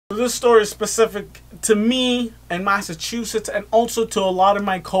this story is specific to me in Massachusetts and also to a lot of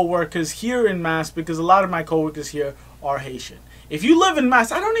my coworkers here in Mass, because a lot of my coworkers here are Haitian. If you live in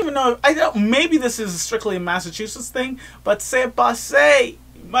Mass, I don't even know, maybe this is strictly a Massachusetts thing, but c'est passé,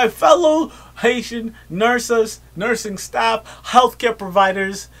 my fellow Haitian nurses, nursing staff, healthcare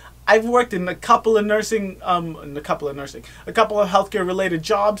providers. I've worked in a couple of healthcare related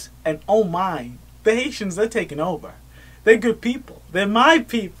jobs, and oh my, the Haitians, they're taking over. They're good people. They're my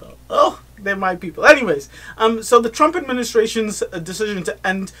people. Oh, they're my people. Anyways, so the Trump administration's decision to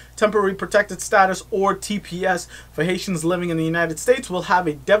end temporary protected status, or TPS, for Haitians living in the United States will have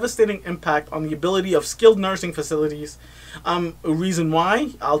a devastating impact on the ability of skilled nursing facilities. A reason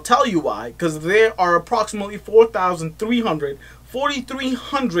why? I'll tell you why. Because there are approximately 4,300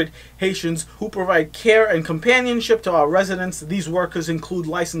 Haitians who provide care and companionship to our residents. These workers include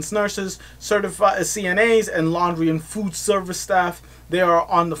licensed nurses, certified CNAs, and laundry and food service staff. They are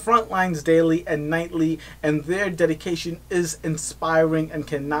on the front lines daily and nightly, and their dedication is inspiring and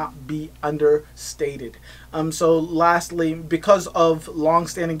cannot be understated. So lastly, because of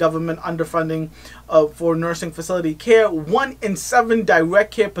long-standing government underfunding for nursing facility care, 1 in 7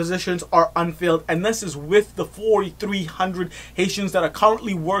 direct care positions are unfilled, and this is with the 4,300 Haitians that are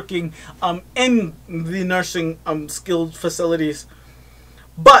currently working in the nursing skilled facilities.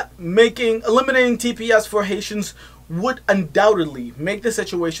 But eliminating TPS for Haitians would undoubtedly make the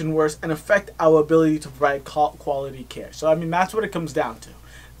situation worse and affect our ability to provide quality care. So I mean, that's what it comes down to.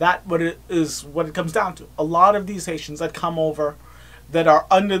 What it comes down to. A lot of these Haitians that come over, that are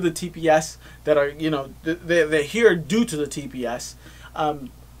under the TPS, that are, you know, they're here due to the TPS.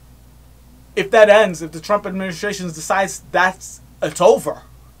 If that ends, if the Trump administration decides it's over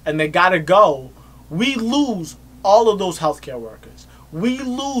and they gotta go, we lose all of those healthcare workers. We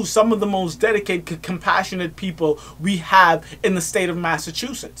lose some of the most dedicated, compassionate people we have in the state of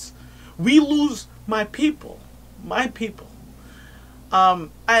Massachusetts. We lose my people. My people.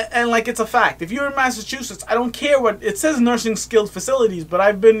 And like, it's a fact. If you're in Massachusetts, I don't care what it says, nursing skilled facilities, but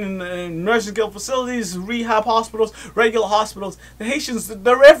I've been in nursing skilled facilities, rehab hospitals, regular hospitals. The Haitians,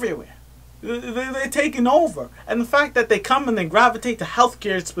 they're everywhere. They're taking over. And the fact that they come and they gravitate to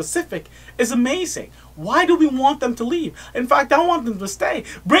healthcare specific is amazing. Why do we want them to leave? In fact, I want them to stay.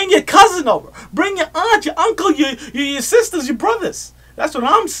 Bring your cousin over. Bring your aunt, your uncle, your sisters, your brothers. That's what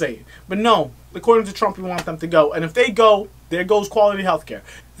I'm saying. But no, according to Trump, we want them to go. And if they go, there goes quality healthcare.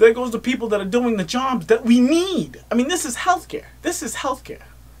 There goes the people that are doing the jobs that we need. I mean, this is healthcare. This is healthcare.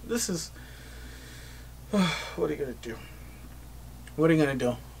 This is... what are you going to do? What are you going to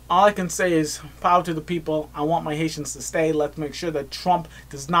do? All I can say is power to the people. I want my Haitians to stay. Let's make sure that Trump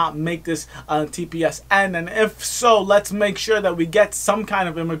does not make this TPS end. And if so, let's make sure that we get some kind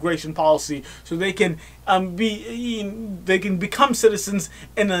of immigration policy so they can become citizens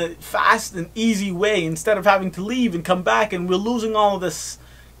in a fast and easy way, instead of having to leave and come back, and we're losing all of this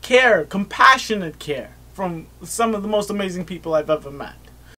care, compassionate care, from some of the most amazing people I've ever met.